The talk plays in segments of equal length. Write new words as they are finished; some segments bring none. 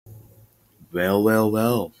Well, well,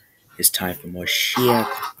 well. It's time for more shit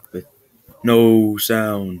with no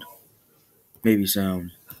sound. Maybe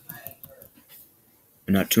sound.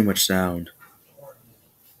 But not too much sound.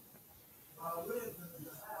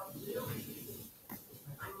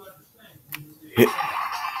 Hit.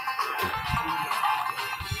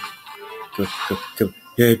 Go.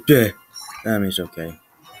 Yeah. I mean, it's okay.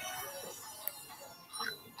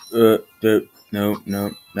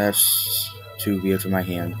 No. That's too weird for my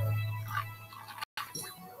hand.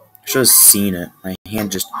 I should have seen it. My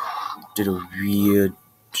hand just did a weird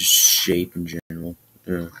shape in general.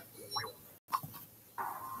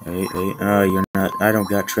 Hey, you're not. I don't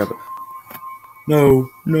got trouble. No.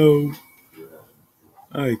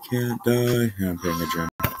 I can't die. I'm playing a drum.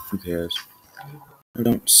 Who cares? No,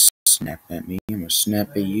 don't snap at me. I'm gonna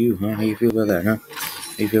snap at you, huh? How you feel about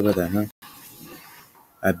that, huh?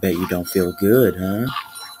 I bet you don't feel good, huh?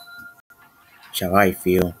 That's how I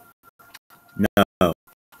feel. No,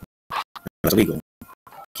 that's illegal.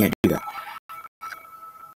 Can't do that.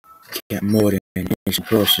 Can't more than an innocent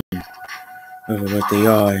person over what they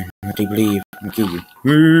are and what they believe. I'm gonna kill you.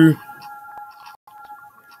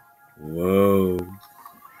 Whoa.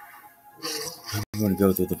 I'm gonna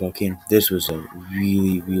go through the volcano. This was a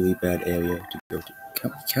really, really bad area to go to.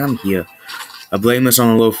 Come here. I blame this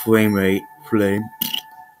on the low frame rate. I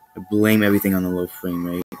blame everything on the low frame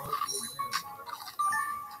rate.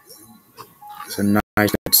 It's a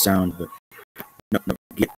nice sound, but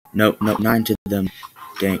no, not into them.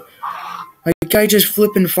 Dang. My guy just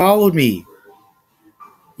flippin' followed me.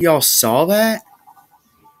 Y'all saw that?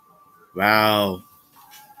 Wow.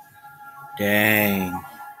 Dang.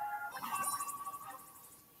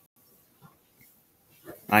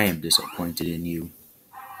 I am disappointed in you.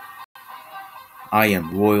 I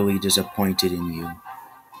am royally disappointed in you.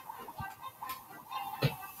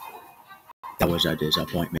 That was a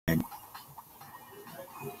disappointment.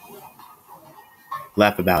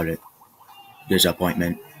 Laugh about it.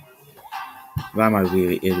 Disappointment. Why am I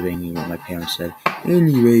reiterating what my parents said?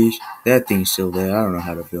 Anyways, that thing's still there. I don't know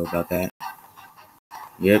how to feel about that.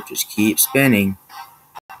 Yep, just keep spinning.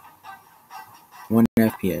 1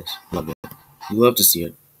 FPS. Love it. You love to see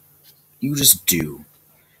it. You just do.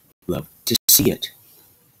 Love to see it.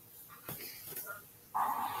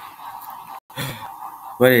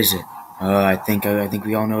 What is it? I think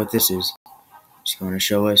we all know what this is. It's going to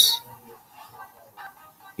show us.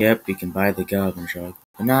 Yep, you can buy the Goblin Shark,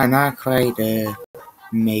 but not quite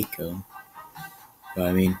Mako. But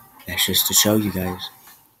I mean, that's just to show you guys.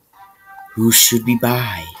 Who should we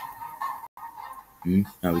buy?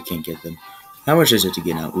 No, we can't get them. How much is it to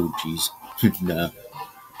get out? Oh, jeez.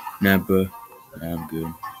 Nah, bro. Nah, I'm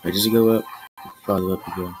good. Wait, does it go up? Follow up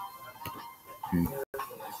again.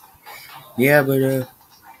 Yeah, but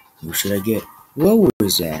who should I get? What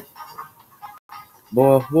was that?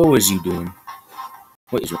 Boy, what was you doing?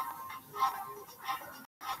 What is it?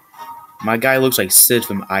 My guy looks like Sid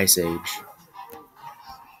from Ice Age.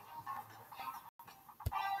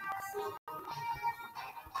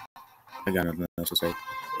 I got nothing else to say.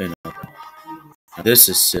 No. Now, this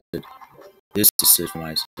is Sid. This is Sid from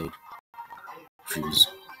Ice Age. Jeez.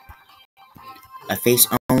 A face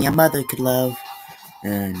only a mother could love.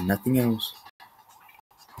 And nothing else.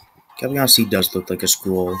 Captain C does look like a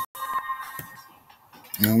scroll.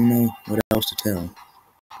 I don't know what else to tell.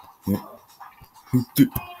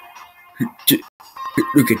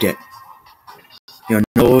 Look at that. Your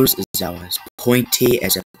nose is as pointy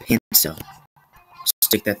as a pencil.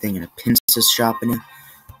 Stick that thing in a pencil sharpener.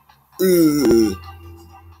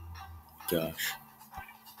 Gosh.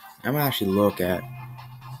 I'm gonna actually look at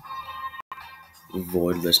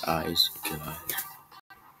Voidless Eyes. God.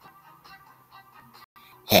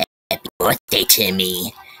 Happy birthday to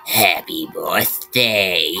me. Happy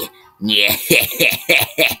birthday. Yeah.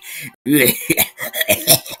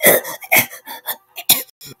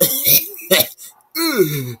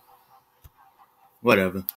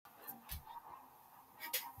 Whatever.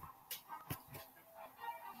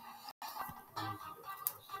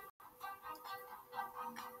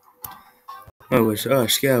 Oh, it's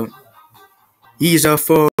Scout. He's a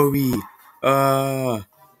furry. Bah.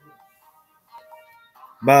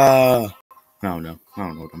 I don't know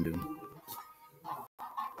what I'm doing.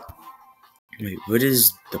 Wait, what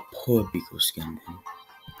is the poor Beagle skin then?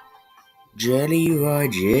 Jelly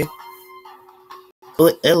Roger.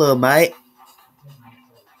 Oh, hello, mate.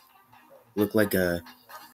 Look like a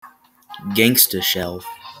gangster shelf.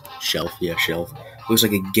 Shelf. Looks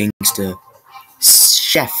like a gangster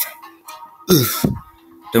chef. Oof.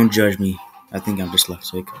 Don't judge me. I think I'm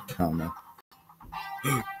dyslexic. I don't know.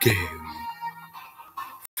 Gary.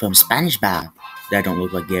 From SpongeBob. That don't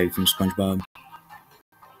look like Gabby from SpongeBob.